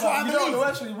year. That's what I believe.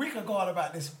 Actually, we could go on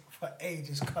about this for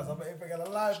ages, cuz I'm not even gonna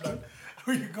lie, blood.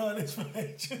 We could go on this for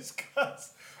ages,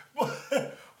 cuz. Cool.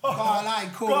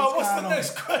 God, what's the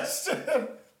next question?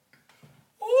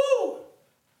 Ooh!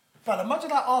 But imagine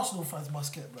that Arsenal fans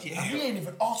must get, bro. Yeah. We ain't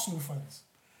even Arsenal fans.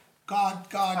 God.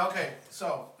 Okay,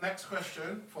 so next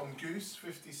question from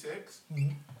Goose56.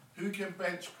 Who can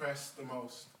bench press the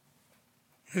most?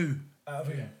 Who? Out of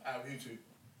here. Out of you two.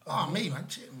 Oh, me, man.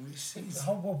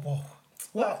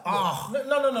 What? Oh. No.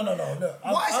 Look,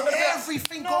 Why is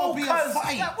everything gotta be a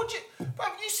fight?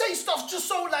 Like, you say stuff just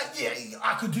so like, yeah,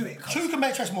 I could do it. Cuz. Who can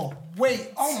bench press more?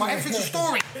 Wait. Oh my, everything's a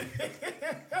story.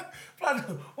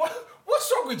 Blood,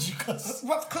 what's wrong with you, cuz?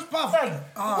 Because, bruv.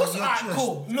 What's alright,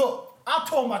 cool. Look, I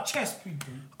tore my chest,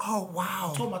 people. Oh,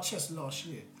 wow. I tore my chest last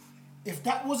year. If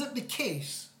that wasn't the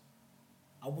case,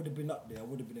 I would have been up there. I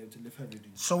would have been able to lift heavy duty.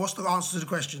 So what's the answer to the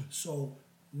question? So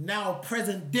now,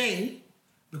 present day,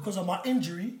 because of my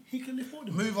injury, he can lift more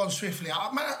than me. Move on swiftly.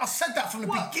 I said that from the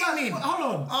beginning.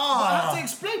 Hold on. I have to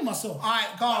explain myself. All right,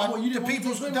 go on. What, you didn't want me to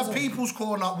explain the myself? people's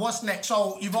corner. What's next?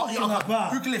 So you've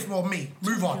got who can lift more? Me.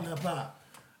 Move on.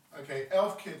 Okay,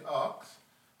 Elf Kid asks,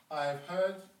 I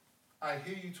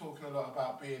hear you talking a lot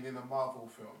about being in a Marvel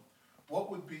film. What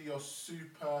would be your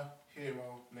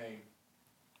superhero name?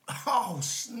 Oh,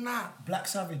 snap. Black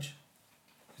Savage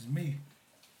is me.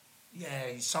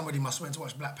 Yeah, somebody must have went to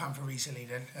watch Black Panther recently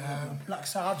then. Black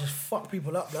Savage, I just fuck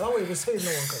people up, man. I won't even say no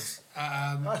one, cuz.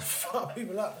 I fuck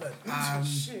people up, man.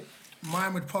 Shit.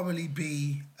 Mine would probably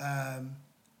be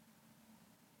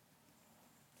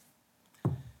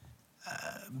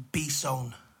Beast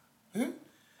Zone. Who?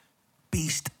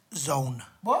 Beast Zone.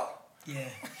 What? Yeah.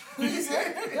 Who is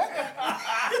it?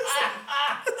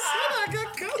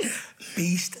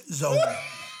 Beast Zone.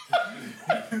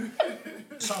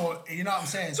 So, you know what I'm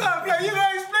saying? So, you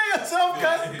gotta explain yourself,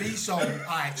 cuz. Beast Zone.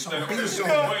 Alright, so Beast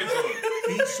Zone.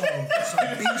 Beast Zone. So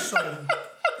Beast Zone.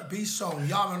 Beast Zone.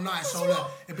 Y'all are nice. So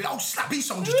look, it'd be like, oh snap, Beast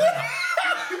Zone just turned up.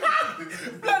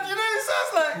 Blood, you know what it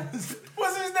sounds like?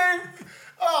 What's his name?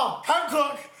 Oh,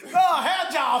 Hancock. Oh,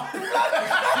 hair job.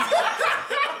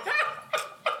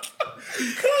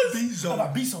 Beast Zone.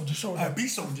 Like Beast Zone just showed up.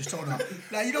 Beast Zone just showed up.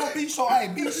 Like, you know, Beast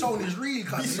Zone, Beast Zone is really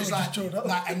cuz Beast it's Zone like, just showed up.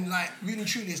 really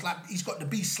truly, it's like he's got the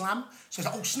Beast Slam. So it's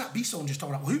like, oh snap, Beast Zone just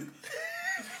turned up. Who?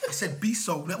 I said Beast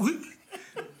Zone. Like, who?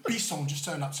 Beast Zone just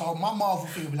turned up. So my Marvel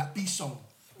thing will be like Beast Zone.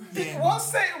 Yeah.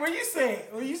 When you say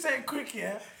it quick,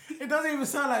 yeah, it doesn't even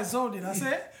sound like zoning. I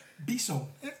said Beast Zone.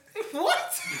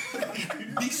 what?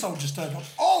 Beast Zone just turned up.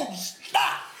 Oh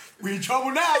snap! We're in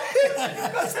trouble now.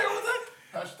 I said what the?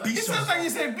 It sounds like you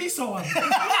said Biso.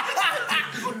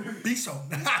 Biso.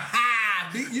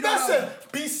 You know That's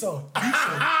it. Biso.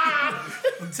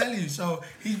 I'm telling you. So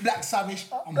he's Black Savage.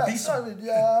 I'm Black Biso. Savage,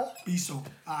 yeah. Biso.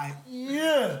 Alright.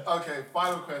 Yeah. Okay,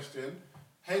 final question.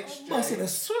 Must have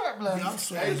sweat, blood. Yeah, I'm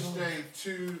sweating.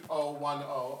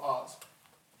 HJ2010 asks,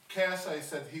 KSI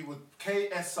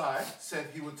said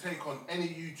he would take on any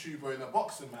YouTuber in a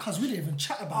boxing match. Because we didn't even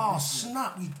chat about this. Oh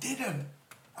snap, we didn't.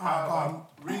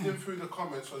 Reading through the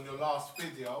comments on your last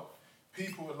video,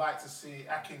 people would like to see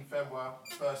Akinfenwa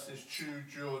versus True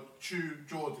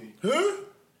Geordie. Who?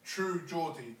 True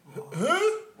Geordie.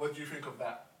 Who? What do you think of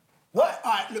that? What?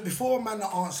 Alright, look, before man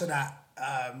answer that,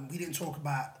 we didn't talk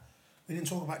about the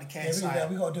KSI. Yeah,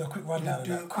 we got to do a quick rundown of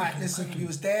that. Alright, listen, we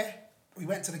was there, we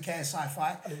went to the KSI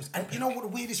fight, and you know what the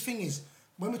weirdest thing is?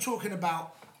 When we're talking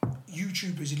about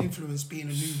YouTubers and influence being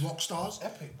a new rock stars,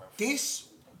 epic, bro. this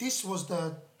was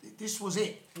the this was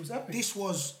it. It was epic.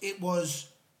 It was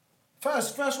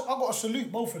First, I got to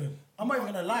salute both of them. I'm not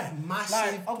even gonna lie. massive.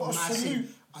 Like, I got to massive. salute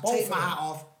I both take of my them. hat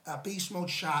off. A beast mode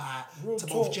shout out Real to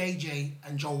talk. both JJ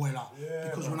and Joe Weller. Yeah,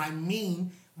 because man. when I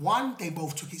mean, one, they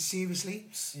both took it seriously.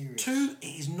 Serious. Two, it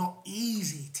is not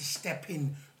easy to step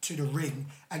in to the ring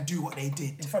and do what they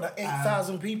did. In front of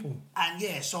 8,000 people. And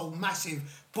yeah, so massive.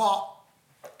 But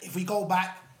if we go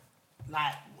back,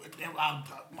 like,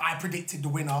 I predicted the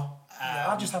winner.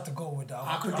 I just had to go with that.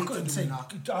 I couldn't predicted the say.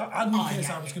 winner. I knew Oh, KSI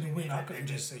yeah. was going to win. I couldn't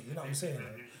just say. You know what I'm saying?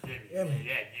 Yeah, man.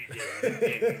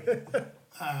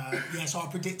 Yeah, so I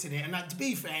predicted it, and to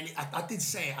be fair, and I did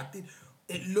say it. I did.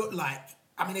 It looked like,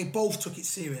 I mean, they both took it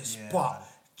serious, but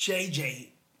JJ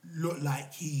looked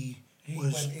like he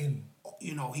was went in.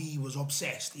 You know, he was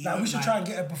obsessed. He Like, we looked should try and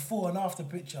get a before and after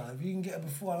picture. If you can get a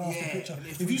before and after Yeah, picture.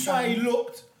 if If we you saw how he can-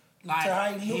 looked, like to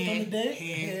how he looked on the day,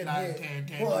 here, yeah, like yeah.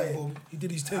 there, Boy, boom, boom. he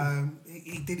did his thing.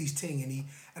 He did his thing,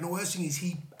 and the worst thing is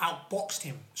he outboxed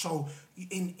him. So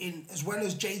in as well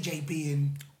as JJ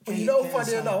being, But you know, KSI,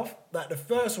 funny enough, like the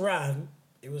first round,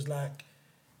 it was like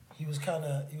he was kind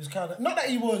of not that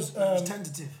he was. he was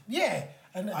tentative. Yeah,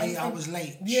 I was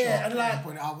late. Yeah, sure, and like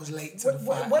but I was late to the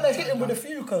fight. when they hit him with a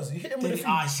few, cuz he hit him with a Did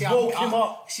few, it? See, broke him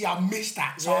up. See, I missed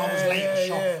that, so I was Yeah, late. yeah,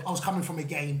 so yeah. I was coming from a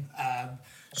game,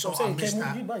 so I'm saying, I missed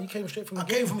that. you came straight from I the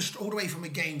came game. from all the way from a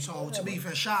game. So to be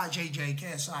fair, shout out JJ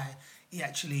KSI. He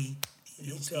actually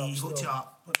hooked it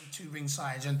up, put the two ring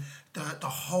sides, and the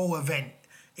whole event.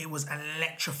 It was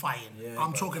electrifying. Yeah,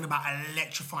 I'm talking about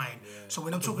electrifying. So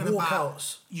when I'm talking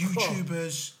walkouts. about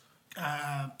YouTubers,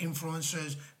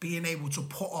 influencers being able to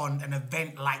put on an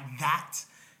event like that,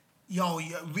 yo,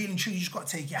 really and truly, you just got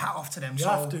to take your hat off to them. You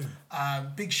have to.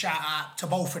 Big shout out to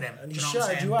both of them. And you he know what I'm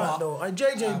shouted saying? you out But, though. And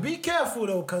JJ, be careful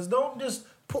though, cuz don't just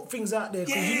put things out there.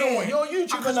 Cuz yeah, you know what, you're a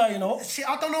YouTuber now, you know. See,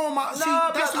 I don't know about. See,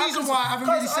 Nah, that's the blood, reason why I haven't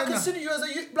really said I that. consider you as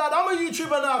a blood. I'm a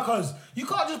YouTuber now, cuz you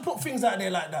can't just put things out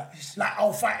there like that. Like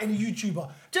I'll fight any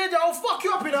YouTuber. JJ, I'll fuck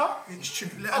you up, you know. It's true.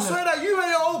 I swear that you and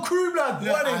your whole crew, blood.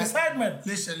 Look, What are they, I- the side men?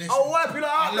 Listen. I'll wipe it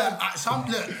out. Look,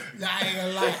 I ain't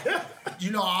gonna lie.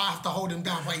 You know, I have to hold him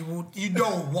down, but you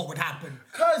know what would happen.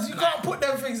 Cuz you can't put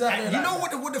them things out there. You like know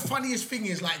that. what the funniest thing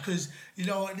is, like, because you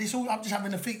know this all. I'm just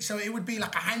having a think. So it would be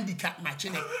like a handicap match,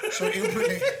 innit? So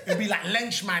it'd be like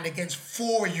LenchMan against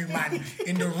 4 of you, man,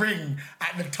 in the ring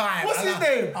at the time. What's And his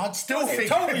name? I'd still think.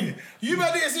 Tony. You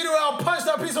better see the way I punched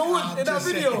that piece of wood I'm in that just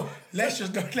saying. video. Let's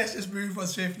just move on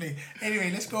swiftly. Anyway,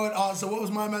 let's go and answer. What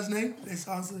was my man's name? Let's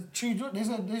answer. True George. They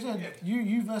said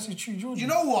you versus True George. You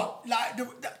know what? Like,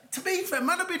 to be fair,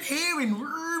 man, I've been hearing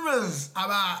rumours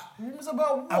about rumors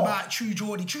about what? about True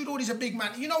Geordie. True Geordie's a big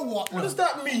man. You know what? What does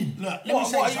that mean? Look, let me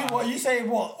say what something. are you saying?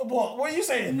 What are you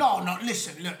saying? No,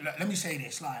 listen, look, let me say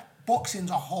this. Like,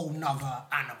 boxing's a whole nother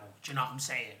animal. Do you know what I'm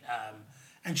saying?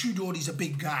 And True Geordie's a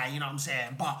big guy, you know what I'm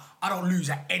saying? But I don't lose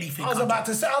at anything. I was about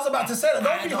to say that.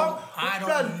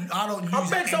 I don't lose I at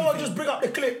beg someone anything. just bring up the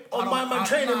clip on my man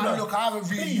training. Nah, blood. look, I haven't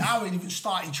Please. even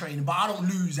started training, but I don't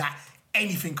lose at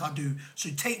anything I do. So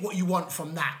take what you want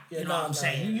from that. You know what I'm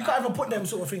saying? You can't even put them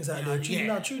sort of things out there. yeah.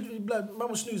 Now, True blood, man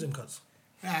was snoozing, cuz.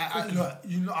 Look,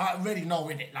 I already know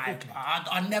with it. Like,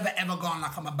 I never ever gone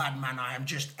like I'm a bad man. I am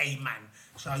just a man.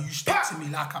 So you stick to me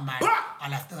like a man.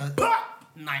 I'll have to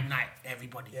night,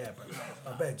 everybody. Yeah, but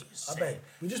I beg.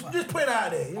 We just put it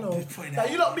out there, you know. just putting it Like,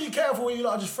 out you lot be careful when you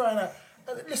lot are just throwing out.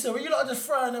 Listen, when you lot are just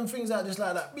throwing them things out just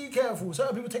like that, be careful.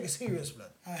 Certain people take it serious, blood.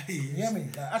 You hear me?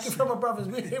 Like, I can feel my brothers.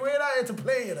 We're not here to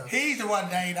play, you know. He's the one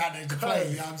that ain't out there to play.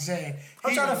 You know what I'm saying?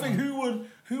 I'm trying to think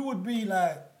who would be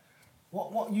like,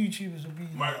 what YouTubers would be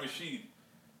like. Mike Rashid.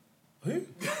 Who?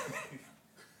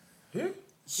 Who?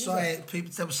 Sorry,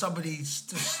 people. There was somebody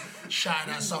just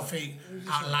shouting at something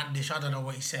outlandish. I don't know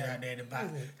what he said out there in the back.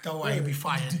 Don't worry, he'll be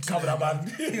fired. Cameraman.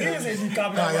 He is a No,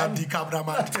 cameraman. yeah, the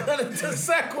cameraman. Tell him to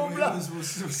sack him, blood.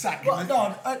 Sack But him.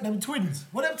 no, them twins.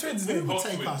 What them twins Who do? would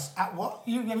take us? At what?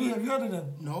 Have you heard of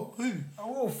them? No, who?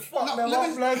 Oh, fuck No, them let up,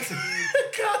 me- blood.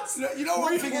 Look, you know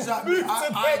what the thing is? Like, Move to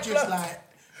I bed, just blood. like.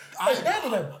 Hey, heard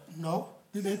of them? No.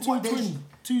 They're What,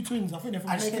 two twins. I think they're from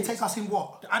And the they can States. take us in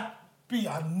what?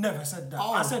 I never said that.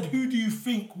 Oh. I said, who do you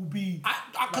think will be...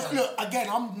 Because look, again,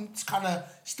 I'm kind of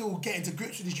still getting to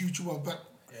grips with this YouTuber, but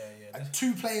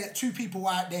two people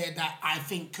out there that I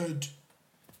think could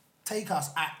take us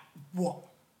at what?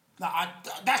 Like,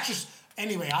 that's just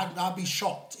anyway. I'd be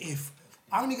shocked if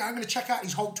I'm gonna check out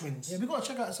these Holt twins. Yeah, we gotta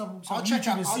check out some I'll check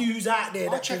YouTubers, out- see who's out there.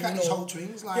 I'll that check can, out you these know- Holt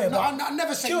twins. Like, Yeah, no, but I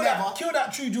never say kill never. Kill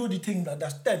that True Geordie thing.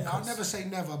 That's dead. I'll never say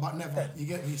never, but never. You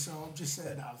get me? So I'm just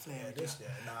saying that I'm playing.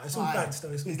 It's all bad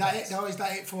stuff. Is that it? No, is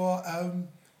that it for?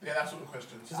 Yeah, that's all the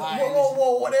questions.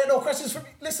 Whoa, there are no questions for me.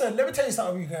 Listen, let me tell you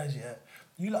something, you guys, yeah?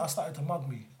 You lot are starting to mug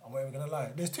me. I'm not even gonna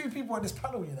lie. There's 2 people on this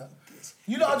panel, you know.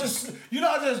 You lot are just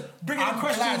bringing the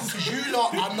questions. Because you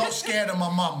lot are not scared of my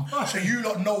mum, so you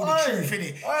lot know the truth,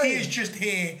 innit? He is just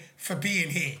here for being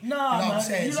here. Nah, you know what I'm man.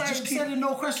 saying? You lot ain't sending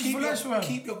no questions for LenchMan.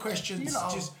 Keep your questions. You lot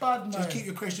are Just bad, man. just keep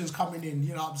your questions coming in.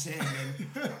 You know what I'm saying?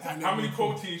 And How many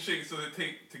protein shakes does it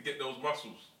take to get those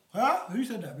muscles? Huh? Who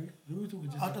said that, bro? Who are we talking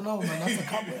to? I don't know,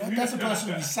 man. That's a person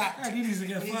who be sacked. He needs to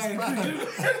get fired.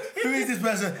 Who is this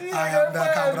person? I am the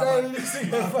camera.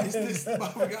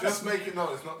 Just make it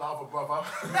known, it's not the other brother.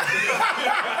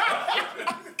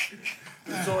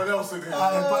 There's someone else in here.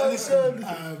 But listen,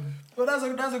 But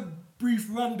that's a brief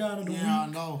rundown of the week. yeah, I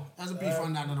know. That's a brief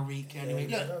rundown of the week. Anyway,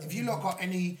 look, if you lot got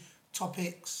any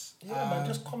topics, Man,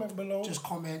 just comment below. just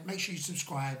comment. Make sure you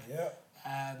subscribe. Yeah.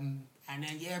 And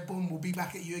then, boom, we'll be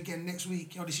back at you again next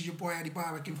week. Yo, this is your boy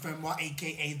Adebayo Akinfenwa,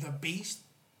 a.k.a. The Beast.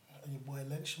 And your boy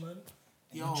LenchMan.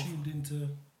 Yo. You tuned into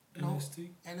NST.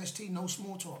 NST, no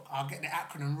small talk. I'll get the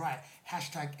acronym right.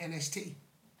 #NST.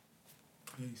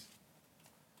 Peace.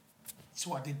 That's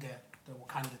what I did there, the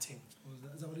Wakanda thing.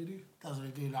 Is that what they do? That's what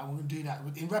they do. Like, we're gonna do that.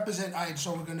 In represent,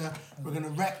 so we're gonna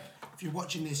rep. If you're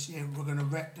watching this, we're gonna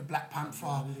rep the Black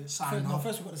Panther sign off.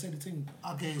 First we've got to say the thing.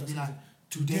 Okay, it'll be like,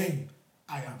 today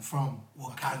I am from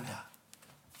Wakanda.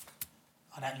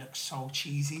 Oh, that looks so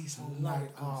cheesy. So What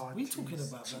are you talking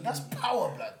about, man? That's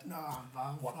power, blood. No,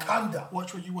 man. Wakanda.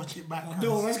 Watch when you watch it back.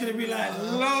 No, it's going to be like,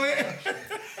 love it.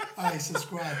 Alright,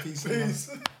 subscribe. Peace.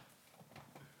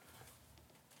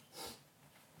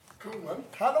 Cool, man.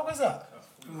 How long is that?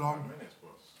 Long. Minutes,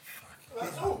 boss.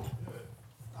 That's all.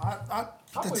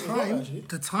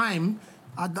 The time,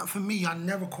 for me, I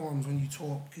never qualms when you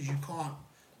talk because you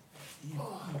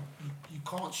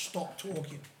can't stop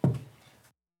talking.